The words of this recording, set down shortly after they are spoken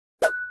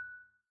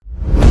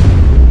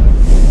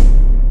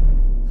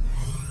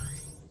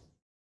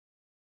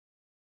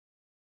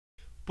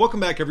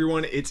Welcome back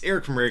everyone, it's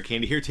Eric from Rare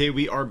Candy here. Today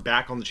we are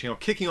back on the channel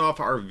kicking off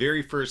our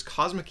very first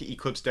Cosmic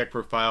Eclipse deck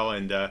profile,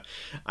 and I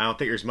don't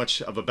think there's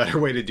much of a better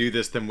way to do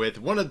this than with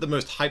one of the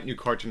most hyped new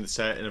cards from the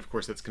set, and of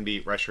course that's going to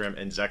be Reshiram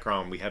and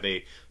Zekrom. We have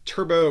a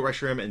Turbo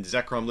Reshiram and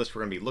Zekrom list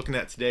we're going to be looking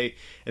at today,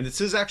 and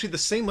this is actually the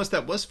same list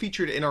that was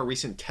featured in our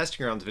recent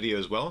testing rounds video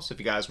as well, so if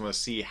you guys want to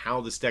see how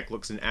this deck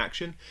looks in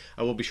action,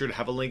 I will be sure to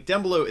have a link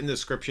down below in the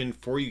description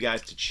for you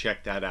guys to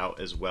check that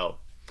out as well.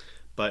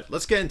 But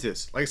let's get into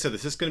this. Like I said,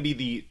 this is going to be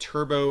the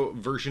turbo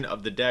version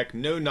of the deck.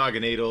 No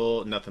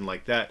Naganadel, nothing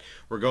like that.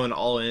 We're going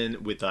all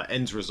in with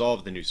Ends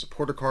Resolve, the new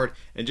supporter card,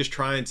 and just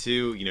trying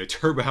to,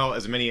 turbo out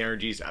as many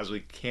energies as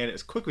we can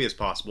as quickly as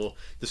possible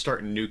to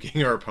start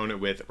nuking our opponent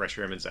with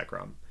Reshiram and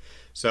Zekrom.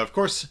 So, of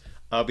course,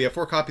 we have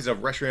 4 copies of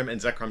Reshiram and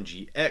Zekrom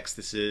GX.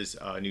 This is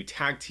a new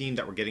tag team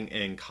that we're getting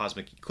in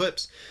Cosmic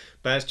Eclipse.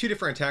 But it has 2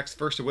 different attacks,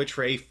 first of which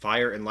for a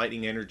Fire and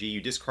Lightning energy,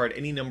 you discard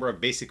any number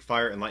of basic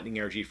Fire and Lightning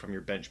energy from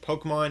your bench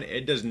Pokemon.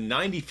 It does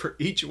 90 for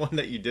each one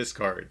that you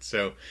discard.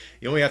 So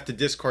you only have to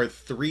discard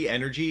 3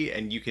 energy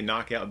and you can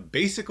knock out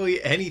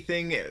basically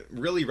anything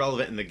really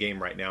relevant in the game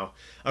right now.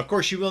 Of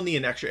course, you will need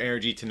an extra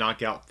energy to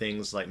knock out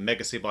things like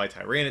Mega Sableye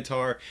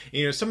Tyranitar,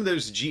 some of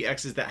those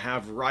GXs that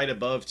have right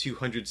above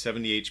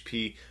 270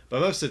 HP.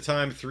 But most of the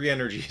time, 3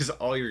 energy is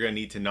all you're going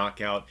to need to knock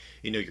out,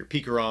 your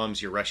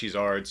Pikaroms, your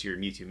Reshizards, your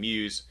Mewtwo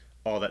Mews,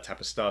 all that type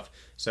of stuff.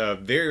 So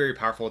very, very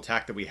powerful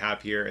attack that we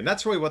have here. And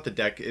that's really what the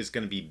deck is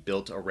going to be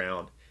built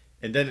around.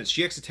 And then its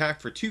GX attack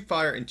for 2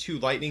 Fire and 2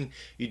 Lightning.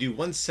 You do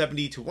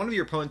 170 to one of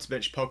your opponent's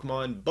bench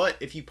Pokemon, but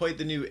if you played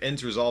the new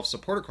Ends Resolve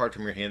supporter card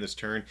from your hand this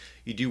turn,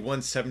 you do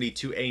 170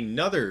 to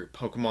another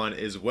Pokemon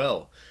as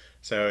well.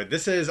 So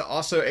this is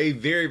also a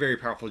very, very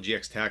powerful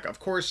GX attack. Of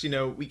course,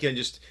 we can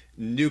just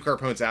nuke our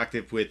opponent's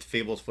active with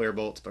Fabled Flare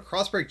Bolts, but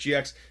Crossbreak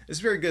GX is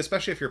very good,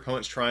 especially if your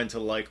opponent's trying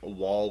to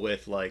wall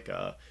with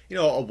a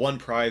one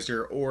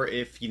prizer, or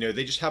if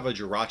they just have a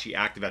Jirachi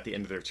active at the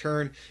end of their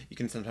turn. You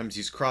can sometimes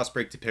use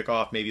Crossbreak to pick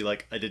off maybe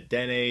like a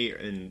Dedenne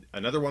and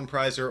another one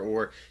prizer,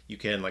 or you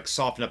can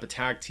soften up a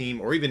tag team,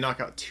 or even knock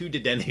out 2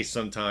 Dedenne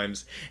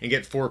sometimes and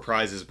get 4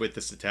 prizes with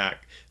this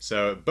attack.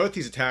 So both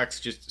these attacks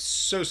just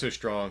so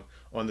strong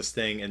on this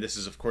thing, and this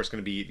is of course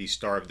going to be the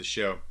star of the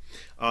show.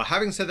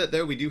 Having said that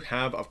though, we do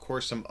have of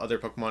course some other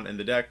Pokemon in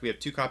the deck. We have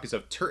 2 copies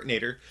of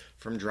Turtonator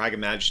from Dragon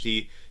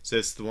Majesty. So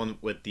it's the one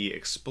with the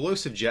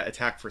explosive jet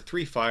attack for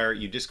 3 Fire.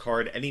 You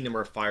discard any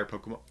number of Fire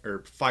Pokemon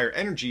or Fire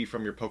energy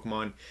from your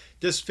Pokemon.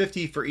 Does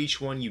 50 for each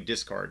one you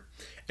discard.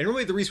 And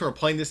really the reason we're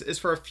playing this is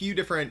for a few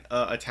different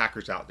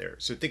attackers out there.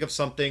 So think of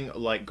something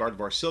like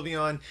Gardevoir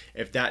Sylveon.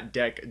 If that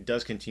deck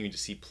does continue to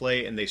see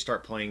play and they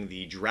start playing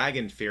the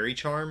Dragon Fairy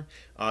Charm,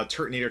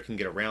 Turtonator can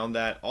get around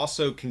that.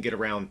 Also can get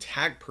around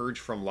Tag Purge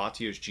from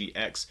Latios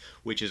GX,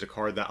 which is a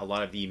card that a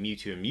lot of the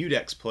Mewtwo and Mew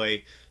decks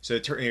play. So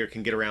Turtonator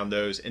can get around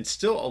those and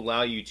still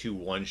allow you to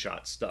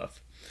one-shot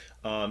stuff.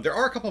 There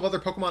are a couple of other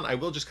Pokemon I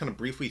will just kind of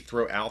briefly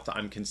throw out that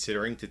I'm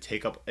considering to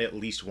take up at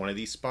least one of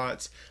these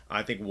spots.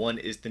 I think one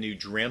is the new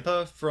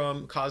Drampa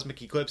from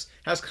Cosmic Eclipse.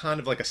 Has kind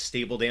of like a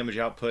stable damage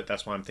output.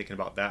 That's why I'm thinking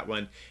about that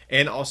one.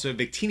 And also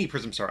Victini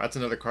Prism Star. That's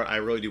another card I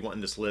really do want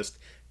in this list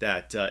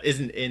that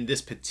isn't in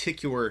this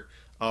particular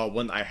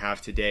one that I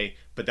have today.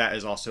 But that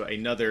is also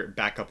another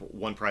backup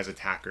one prize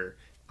attacker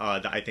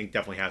that I think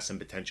definitely has some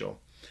potential.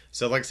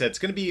 So like I said, it's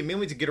going to be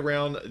mainly to get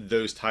around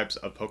those types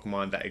of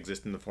Pokemon that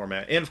exist in the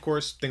format. And of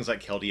course, things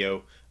like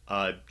Keldeo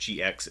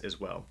GX as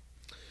well.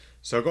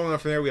 So going on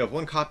from there, we have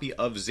 1 copy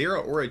of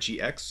Zeraora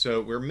GX. So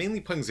we're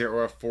mainly playing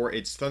Zeraora for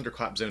its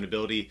Thunderclap Zone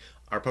ability.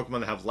 Our Pokemon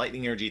that have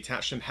lightning energy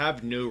attached to them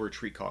have no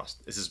retreat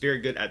cost. This is very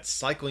good at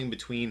cycling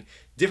between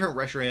different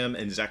Reshiram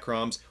and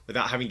Zekroms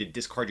without having to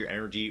discard your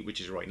energy,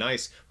 which is really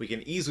nice. We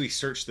can easily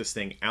search this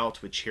thing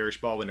out with Cherish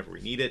Ball whenever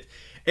we need it.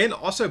 And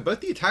also,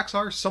 both the attacks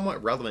are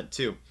somewhat relevant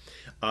too.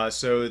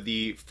 So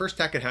the first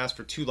attack it has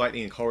for 2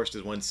 lightning and colorist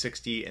is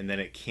 160, and then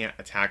it can't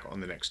attack on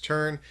the next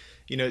turn.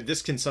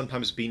 This can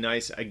sometimes be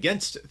nice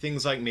against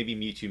things like maybe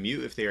Mewtwo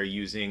Mew if they are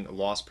using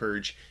Lost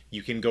Purge.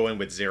 You can go in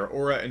with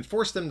Zeraora and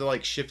force them to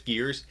shift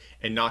gears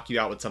and knock you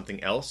out with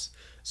something else.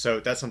 So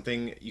that's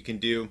something you can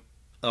do.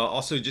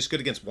 Also just good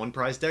against one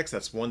prize decks.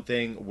 That's one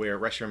thing where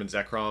Reshiram and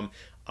Zekrom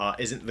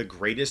isn't the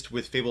greatest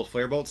with Fabled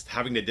Flare Bolts.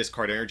 Having to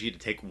discard energy to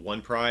take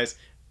 1 prize,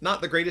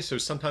 not the greatest, so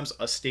sometimes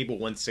a stable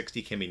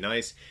 160 can be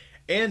nice.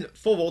 And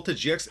Full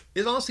Voltage GX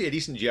is honestly a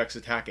decent GX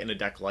attack in a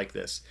deck like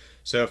this.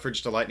 So for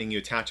just a Lightning, you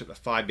attach up to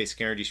 5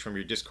 basic energies from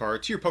your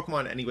discard to your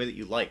Pokemon any way that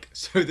you like.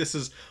 So this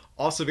is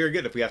also very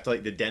good if we have to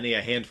Dedenne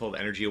a handful of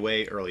energy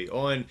away early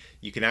on.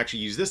 You can actually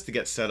use this to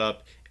get set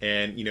up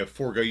and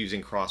forego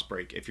using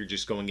Crossbreak if you're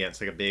just going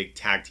against a big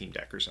tag team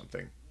deck or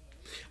something.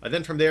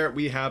 Then from there,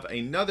 we have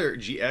another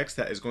GX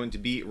that is going to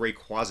be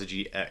Rayquaza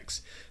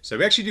GX. So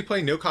we actually do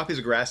play no copies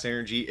of Grass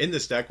Energy in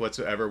this deck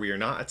whatsoever. We are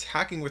not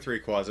attacking with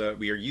Rayquaza.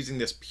 We are using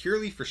this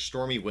purely for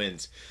Stormy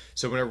Winds.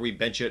 So whenever we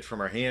bench it from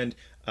our hand,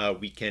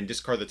 we can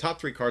discard the top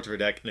 3 cards of our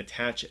deck and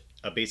attach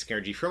a basic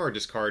energy from our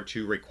discard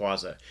to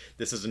Rayquaza.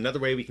 This is another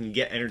way we can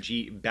get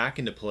energy back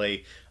into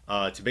play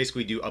to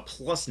basically do a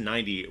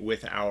 +90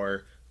 with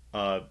our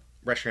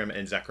Reshiram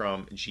and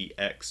Zekrom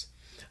GX.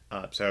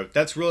 So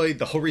that's really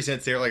the whole reason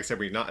it's there. Like I said,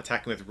 we're not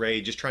attacking with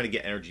Ray, just trying to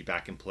get energy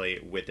back in play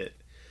with it.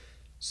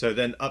 So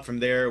then up from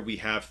there, we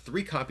have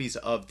 3 copies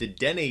of the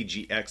Dene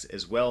GX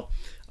as well.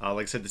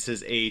 Like I said, this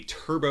is a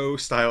turbo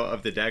style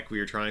of the deck. We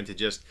are trying to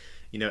just,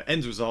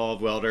 ends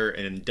resolve, welder,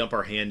 and dump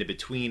our hand in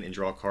between and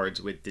draw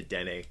cards with the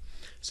Dene.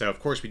 So of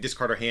course we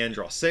discard our hand,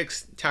 draw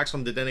 6. Attacks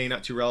on the Dene,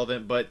 not too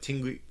relevant, but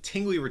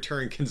Tingly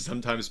Return can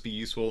sometimes be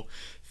useful.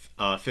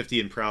 50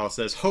 in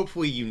paralysis.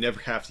 Hopefully you never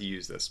have to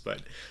use this,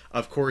 but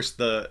of course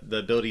the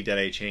ability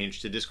Dene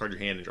change to discard your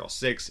hand and draw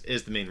 6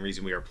 is the main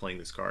reason we are playing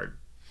this card.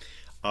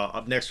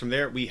 Up next from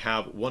there, we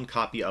have 1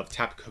 copy of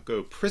Tapu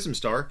Koko Prism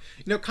Star,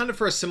 kind of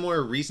for a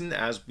similar reason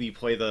as we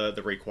play the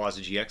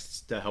Rayquaza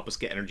GX to help us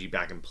get energy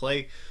back in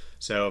play.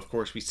 So, of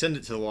course, we send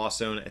it to the Lost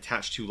Zone,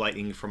 attach 2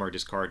 Lightning from our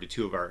discard to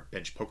 2 of our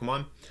bench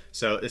Pokemon.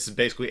 So this is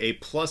basically a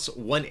plus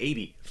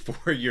 180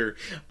 for your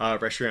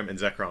Reshiram and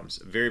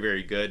Zekroms. Very,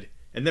 very good.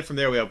 And then from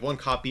there, we have 1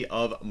 copy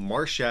of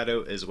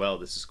Marshadow as well.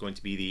 This is going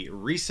to be the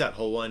reset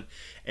hole one.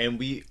 And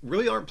we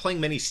really aren't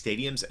playing many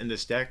stadiums in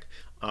this deck.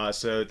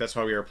 So that's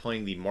why we are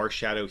playing the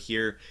Marshadow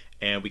here.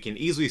 And we can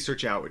easily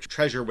search out which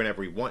treasure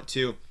whenever we want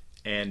to.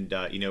 And,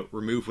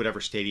 remove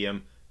whatever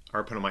stadium our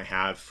opponent might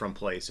have from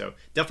play. So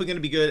definitely going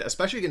to be good,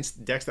 especially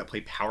against decks that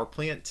play Power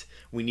Plant.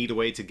 We need a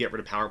way to get rid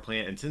of Power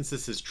Plant, and since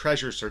this is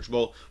treasure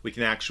searchable, we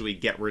can actually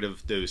get rid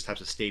of those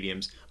types of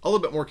stadiums a little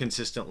bit more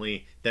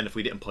consistently than if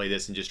we didn't play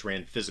this and just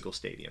ran physical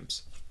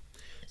stadiums.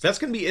 So that's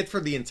going to be it for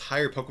the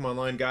entire Pokemon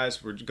line,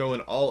 guys. We're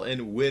going all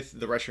in with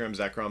the Reshiram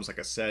Zekroms, like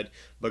I said.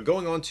 But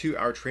going on to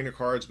our trainer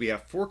cards, we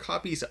have 4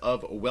 copies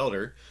of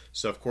Welder.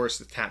 So, of course,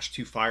 attach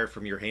 2 fire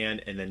from your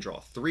hand and then draw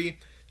 3.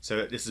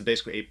 So this is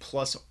basically a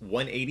plus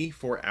 180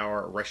 for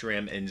our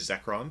Reshiram and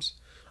Zekroms,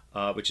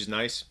 which is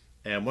nice.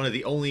 And one of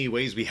the only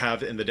ways we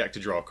have in the deck to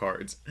draw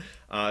cards.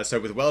 So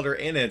with Welder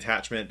and an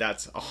attachment,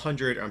 that's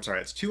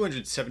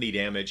 270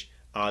 damage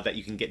that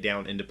you can get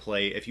down into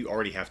play if you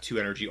already have 2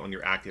 energy on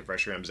your active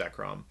Reshiram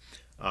Zekrom.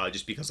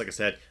 Just because, like I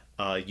said,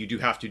 you do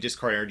have to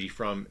discard energy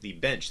from the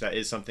bench. That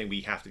is something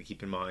we have to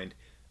keep in mind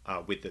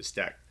with this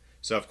deck.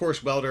 So of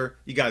course, Welder,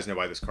 you guys know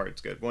why this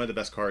card's good. One of the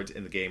best cards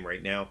in the game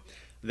right now.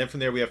 And then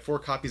from there, we have 4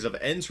 copies of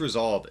Ends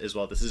Resolve as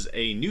well. This is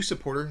a new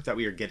supporter that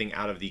we are getting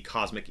out of the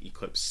Cosmic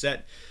Eclipse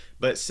set.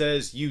 But it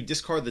says you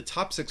discard the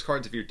top 6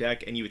 cards of your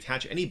deck and you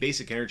attach any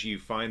basic energy you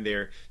find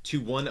there to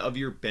one of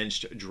your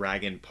benched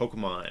dragon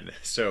Pokemon.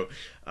 So,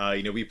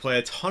 we play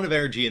a ton of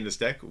energy in this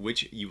deck,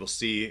 which you will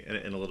see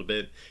in a little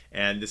bit.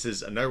 And this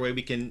is another way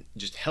we can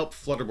just help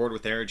flutterboard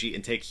with energy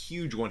and take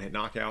huge one-hit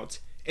knockouts.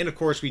 And of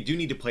course, we do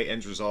need to play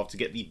Ends Resolve to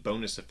get the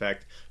bonus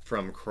effect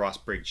from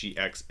Crossbreak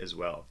GX as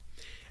well.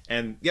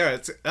 And yeah,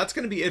 that's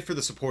going to be it for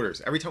the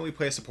supporters. Every time we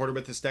play a supporter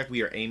with this deck,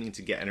 we are aiming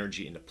to get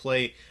energy into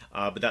play.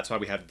 But that's why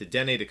we have the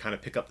Dene to kind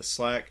of pick up the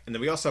slack. And then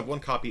we also have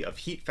 1 copy of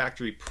Heat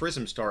Factory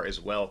Prism Star as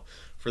well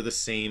for the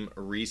same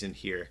reason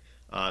here.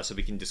 So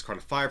we can discard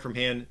a fire from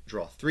hand,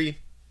 draw 3.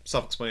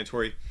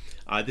 Self-explanatory.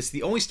 This is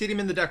the only stadium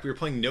in the deck. We are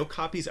playing no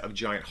copies of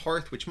Giant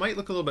Hearth, which might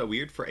look a little bit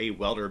weird for a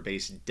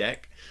Welder-based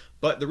deck.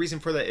 But the reason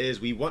for that is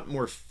we want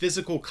more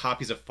physical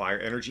copies of Fire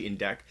Energy in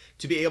deck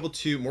to be able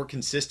to more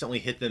consistently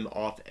hit them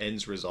off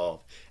Ends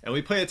Resolve. And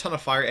we play a ton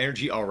of Fire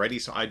Energy already,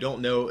 so I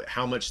don't know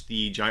how much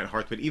the Giant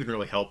Hearth would even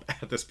really help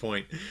at this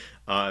point.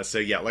 So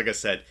yeah, like I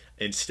said,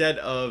 instead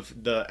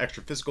of the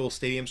extra physical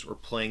stadiums, we're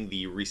playing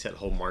the Reset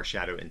Hole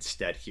Marshadow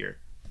instead here.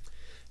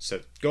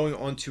 So going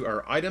on to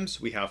our items,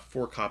 we have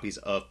 4 copies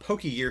of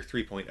Pokegear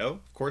 3.0.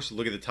 Of course,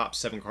 look at the top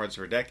 7 cards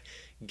of our deck.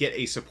 Get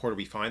a supporter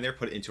we find there,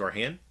 put it into our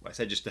hand. Like I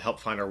said, just to help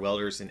find our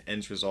Welders and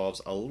Ends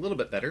Resolves a little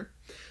bit better.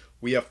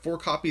 We have 4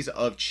 copies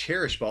of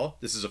Cherish Ball.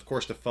 This is, of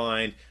course, to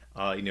find,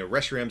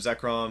 Reshiram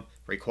Zekrom,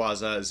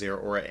 Rayquaza,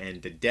 Zeraora,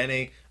 and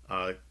Dedenne.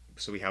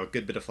 So we have a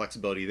good bit of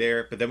flexibility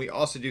there. But then we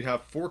also do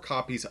have 4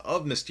 copies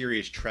of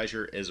Mysterious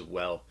Treasure as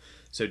well.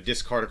 So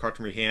discard a card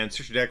from your hand,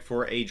 search your deck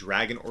for a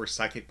Dragon or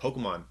Psychic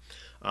Pokemon.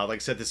 Like I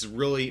said, this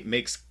really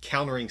makes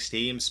countering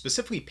stadiums,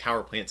 specifically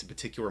Power Plants in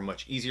particular,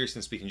 much easier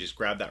since we can just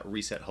grab that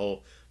Reset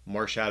Hole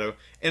Marshadow.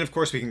 And of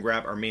course, we can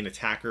grab our main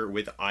attacker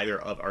with either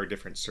of our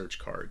different search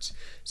cards.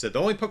 So the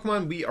only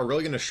Pokemon we are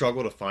really going to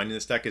struggle to find in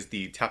this deck is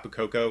the Tapu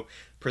Koko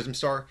Prism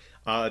Star.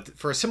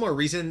 For a similar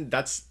reason,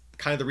 that's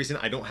kind of the reason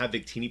I don't have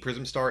Victini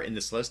Prism Star in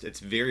this list. It's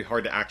very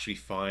hard to actually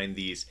find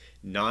these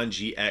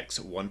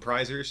non-GX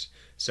 1-prizers.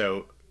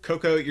 So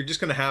Koko, you're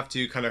just going to have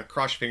to kind of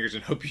cross your fingers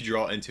and hope you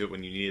draw into it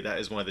when you need it. That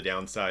is one of the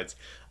downsides,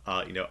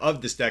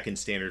 of this deck in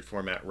standard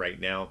format right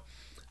now.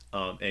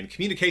 And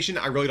Communication,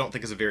 I really don't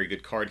think is a very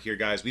good card here,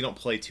 guys. We don't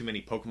play too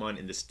many Pokemon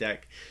in this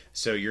deck,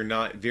 so you're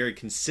not very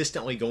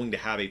consistently going to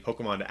have a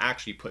Pokemon to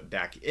actually put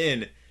back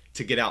in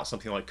to get out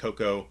something like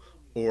Koko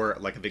or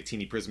like a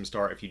Victini Prism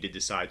Star if you did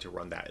decide to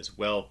run that as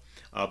well.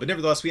 But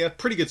nevertheless, we have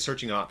pretty good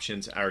searching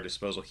options at our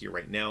disposal here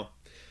right now.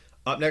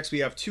 Up next, we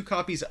have 2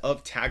 copies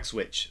of Tag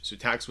Switch. So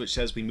Tag Switch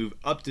says we move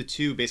up to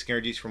 2 basic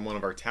energies from one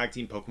of our tag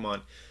team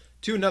Pokemon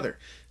to another.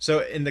 So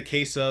in the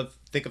case of,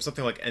 think of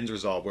something like Ends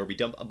Resolve, where we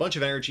dump a bunch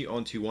of energy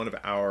onto one of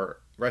our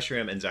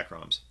Reshiram and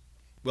Zekroms.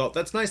 Well,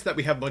 that's nice that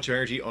we have a bunch of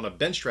energy on a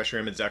bench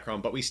Reshiram and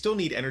Zekrom, but we still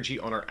need energy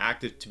on our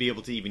active to be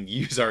able to even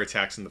use our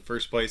attacks in the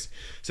first place.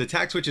 So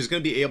attack switch is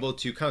going to be able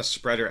to kind of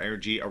spread our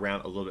energy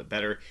around a little bit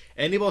better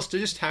and enable us to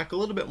just attack a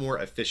little bit more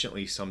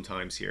efficiently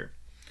sometimes here.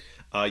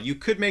 You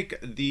could make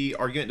the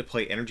argument to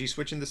play energy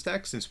switch in this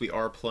deck since we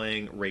are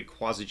playing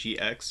Rayquaza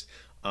GX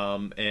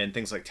and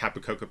things like Tapu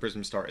Koko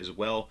Prism Star as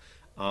well.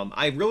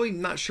 I'm really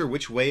not sure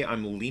which way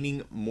I'm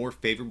leaning more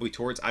favorably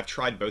towards. I've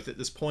tried both at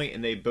this point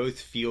and they both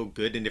feel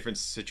good in different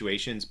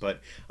situations, but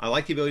I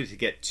like the ability to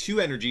get 2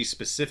 energy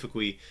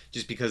specifically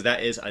just because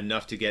that is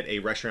enough to get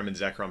a Reshiram and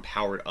Zekrom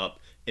powered up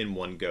in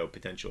one go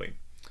potentially.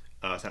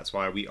 So that's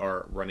why we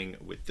are running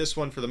with this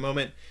one for the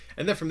moment.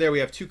 And then from there we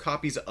have 2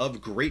 copies of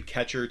Great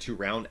Catcher to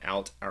round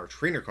out our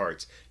trainer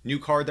cards. New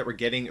card that we're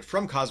getting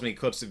from Cosmic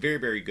Eclipse, very,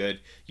 very good.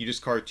 You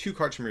discard 2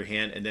 cards from your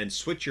hand and then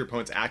switch your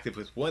opponent's active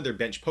with one of their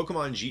bench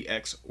Pokemon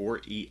GX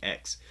or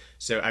EX.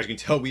 So as you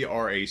can tell, we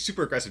are a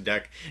super aggressive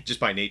deck just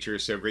by nature,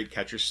 so Great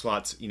Catcher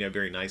slots,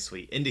 very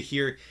nicely into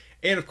here.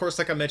 And of course,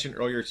 like I mentioned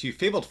earlier too,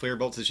 Fabled Flare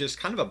Bolts is just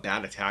kind of a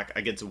bad attack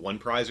against 1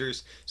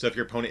 prizers. So if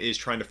your opponent is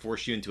trying to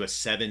force you into a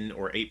 7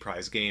 or 8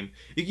 prize game,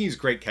 you can use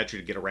Great Catcher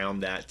to get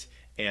around that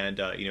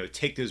and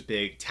take those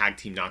big tag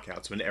team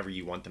knockouts whenever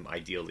you want them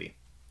ideally.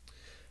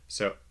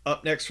 So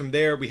up next from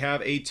there, we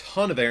have a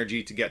ton of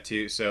energy to get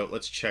to. So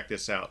let's check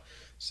this out.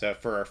 So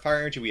for our fire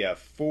energy, we have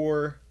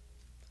 4,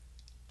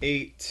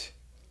 8,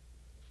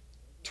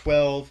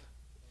 12,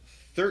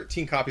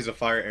 13 copies of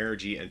fire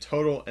energy in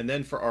total. And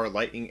then for our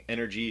lightning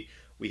energy,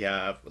 we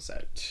have,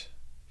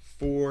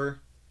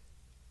 4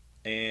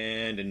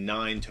 and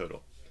 9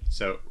 total.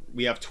 So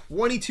we have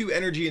 22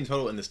 energy in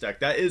total in this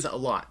deck. That is a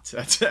lot.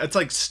 That's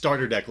like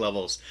starter deck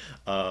levels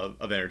of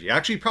energy.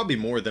 Actually, probably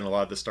more than a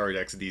lot of the starter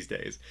decks these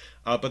days.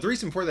 But the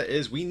reason for that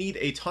is we need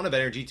a ton of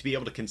energy to be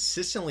able to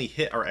consistently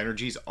hit our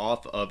energies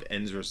off of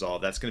End's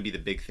Resolve. That's going to be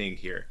the big thing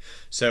here.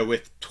 So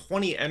with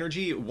 20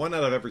 energy, 1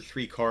 out of every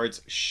 3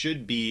 cards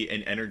should be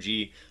an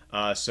energy.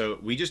 So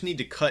we just need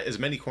to cut as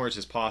many corners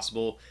as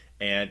possible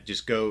and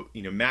just go,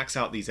 max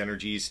out these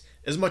energies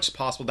as much as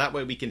possible. That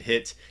way we can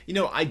hit,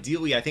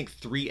 ideally, I think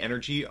 3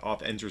 energy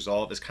off End's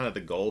Resolve is kind of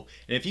the goal.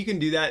 And if you can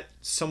do that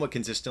somewhat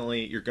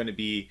consistently, you're going to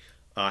be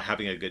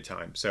having a good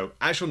time. So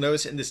as you'll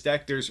notice in this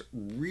deck, there's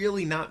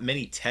really not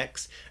many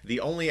techs. The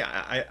only,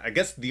 I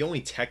guess the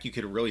only tech you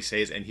could really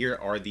say is, and here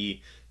are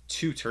the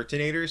 2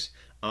 Turtonators.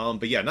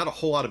 But yeah, not a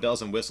whole lot of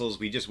bells and whistles.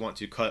 We just want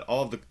to cut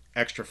all of the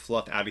extra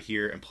fluff out of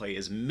here and play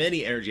as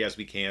many energy as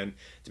we can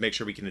to make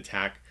sure we can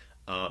attack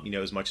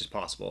as much as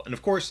possible. And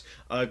of course,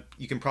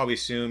 you can probably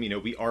assume,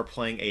 we are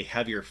playing a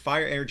heavier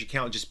fire energy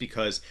count just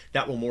because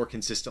that will more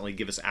consistently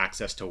give us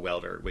access to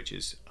Welder, which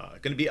is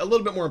going to be a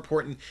little bit more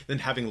important than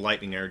having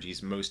lightning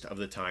energies most of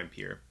the time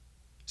here.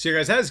 So here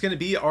guys, that is going to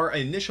be our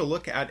initial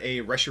look at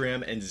a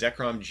Reshiram and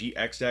Zekrom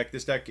GX deck.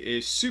 This deck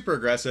is super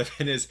aggressive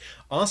and is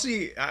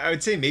honestly, I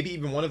would say maybe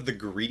even one of the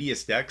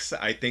greediest decks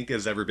I think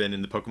has ever been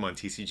in the Pokemon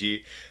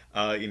TCG.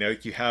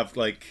 You have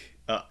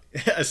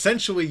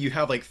essentially you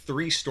have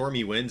 3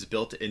 Stormy Winds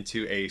built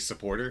into a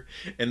supporter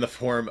in the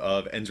form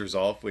of End's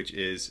Resolve, which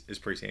is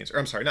pretty insane. Or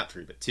I'm sorry, not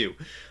 3, but 2.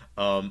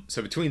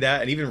 So between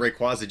that and even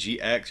Rayquaza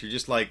GX, you're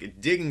just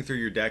digging through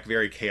your deck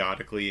very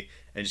chaotically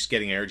and just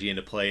getting energy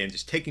into play and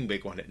just taking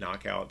big one-hit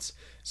knockouts.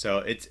 So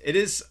it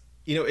is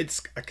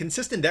it's a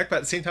consistent deck, but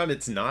at the same time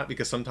it's not,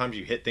 because sometimes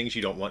you hit things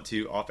you don't want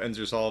to off End's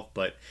Resolve.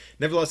 But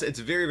nevertheless, it's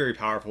very, very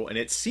powerful, and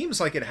it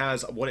seems like it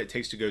has what it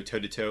takes to go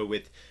toe-to-toe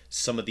with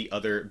some of the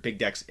other big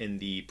decks in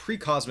the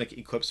pre-Cosmic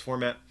Eclipse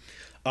format.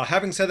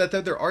 Having said that,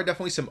 though, there are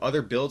definitely some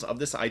other builds of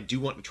this I do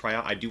want to try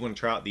out. I do want to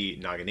try out the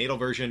Naganadel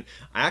version.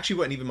 I actually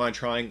wouldn't even mind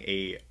trying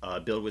a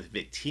build with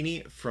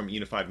Victini from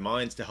Unified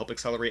Minds to help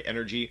accelerate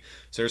energy.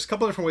 So there's a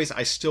couple different ways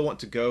I still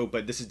want to go,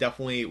 but this is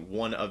definitely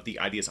one of the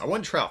ideas I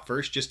want to try out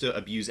first, just to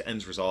abuse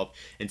End's Resolve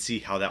and see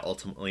how that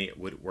ultimately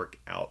would work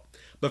out.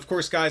 But of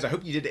course, guys, I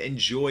hope you did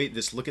enjoy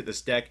this look at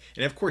this deck.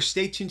 And of course,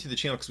 stay tuned to the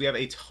channel because we have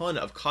a ton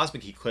of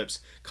Cosmic Eclipse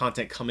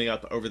content coming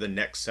up over the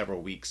next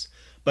several weeks.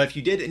 But if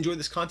you did enjoy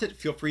this content,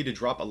 feel free to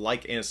drop a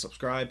like and a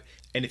subscribe.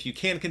 And if you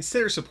can,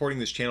 consider supporting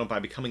this channel by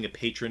becoming a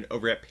patron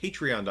over at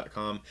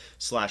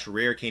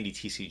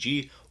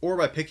patreon.com/rarecandytcg or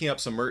by picking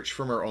up some merch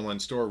from our online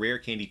store,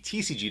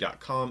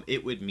 rarecandytcg.com.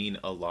 It would mean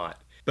a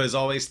lot. But as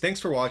always, thanks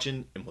for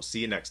watching, and we'll see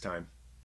you next time.